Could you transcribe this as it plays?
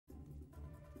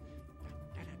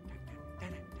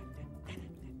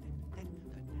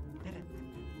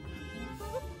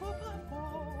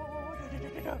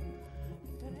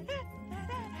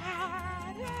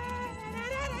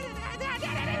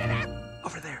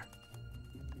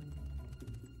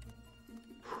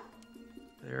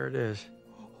There it is.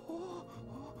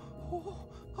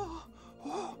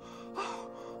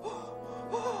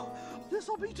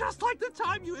 This'll be just like the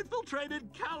time you infiltrated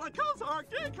Calico's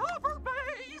Arctic hover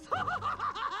base!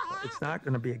 It's not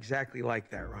going to be exactly like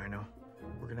that, Rhino.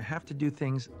 We're going to have to do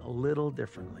things a little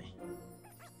differently.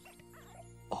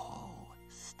 Oh,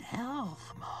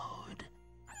 stealth mode.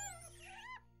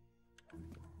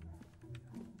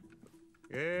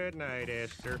 Good night,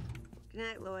 Esther. Good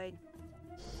night, Lloyd.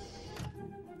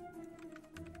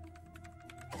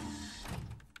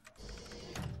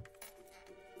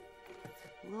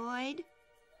 Lloyd?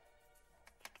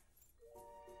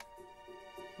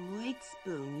 Lloyd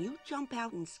Spoon, you jump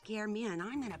out and scare me and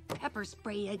I'm gonna pepper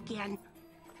spray you again.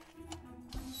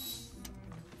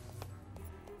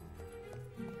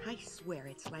 I swear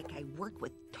it's like I work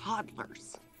with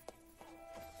toddlers.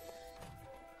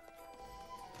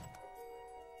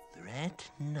 Threat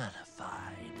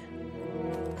nullified.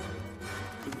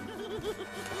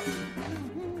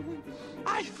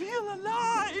 I feel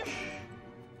alive!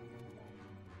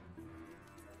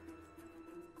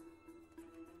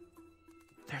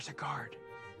 There's a guard.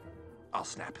 I'll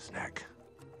snap his neck.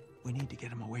 We need to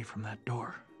get him away from that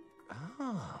door.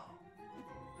 Oh.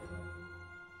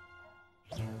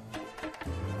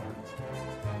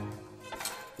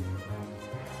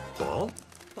 Ball?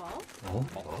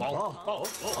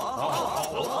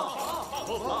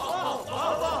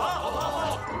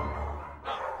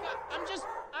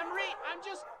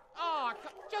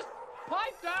 Just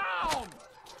pipe down!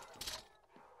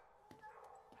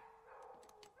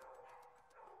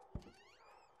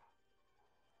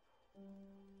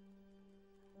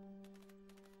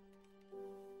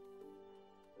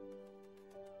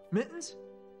 Mittens?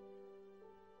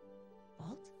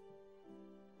 Walt?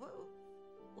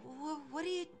 What are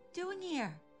you doing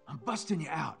here? I'm busting you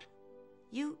out.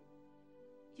 You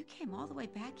came all the way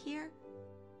back here?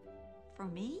 For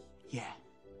me? Yeah,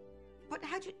 But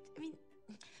how'd you,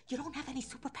 you don't have any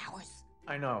superpowers.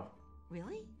 I know.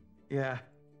 Really? Yeah,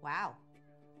 Wow.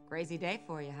 Crazy day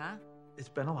for you, huh? it's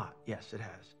been a lot. Yes, it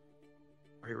has.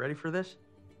 Are you ready for this?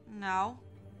 No.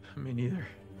 Me neither.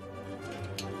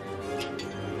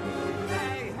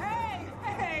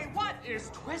 Hey! What is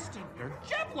twisting your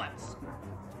giblets?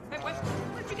 Hey,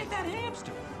 where'd you get that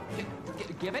hamster?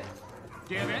 Give it.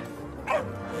 Give it.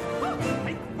 Oh,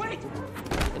 hey, wait!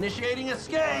 Initiating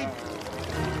escape!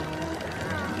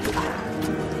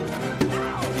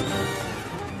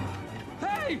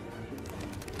 Hey!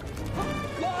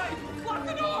 Lloyd! Lock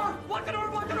the door! Lock the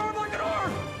door! Lock the door! Lock the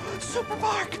door! Super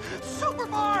Bark! Super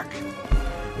Bark!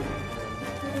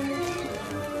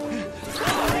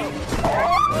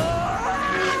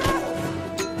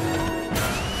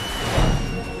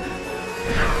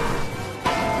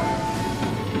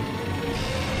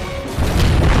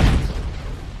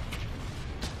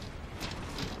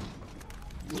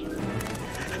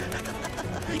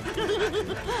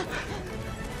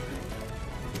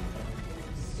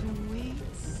 Sweet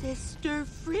Sister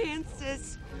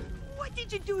Francis, what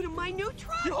did you do to my new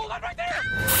truck? You hold on right there!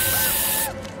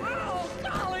 Oh,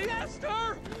 golly,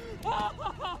 Esther!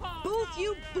 Both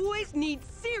you boys need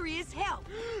serious help.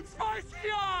 Spicy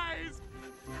eyes!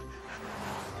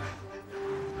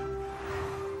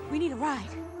 We need a ride.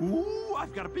 Ooh,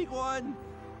 I've got a big one.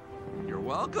 You're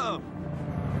welcome.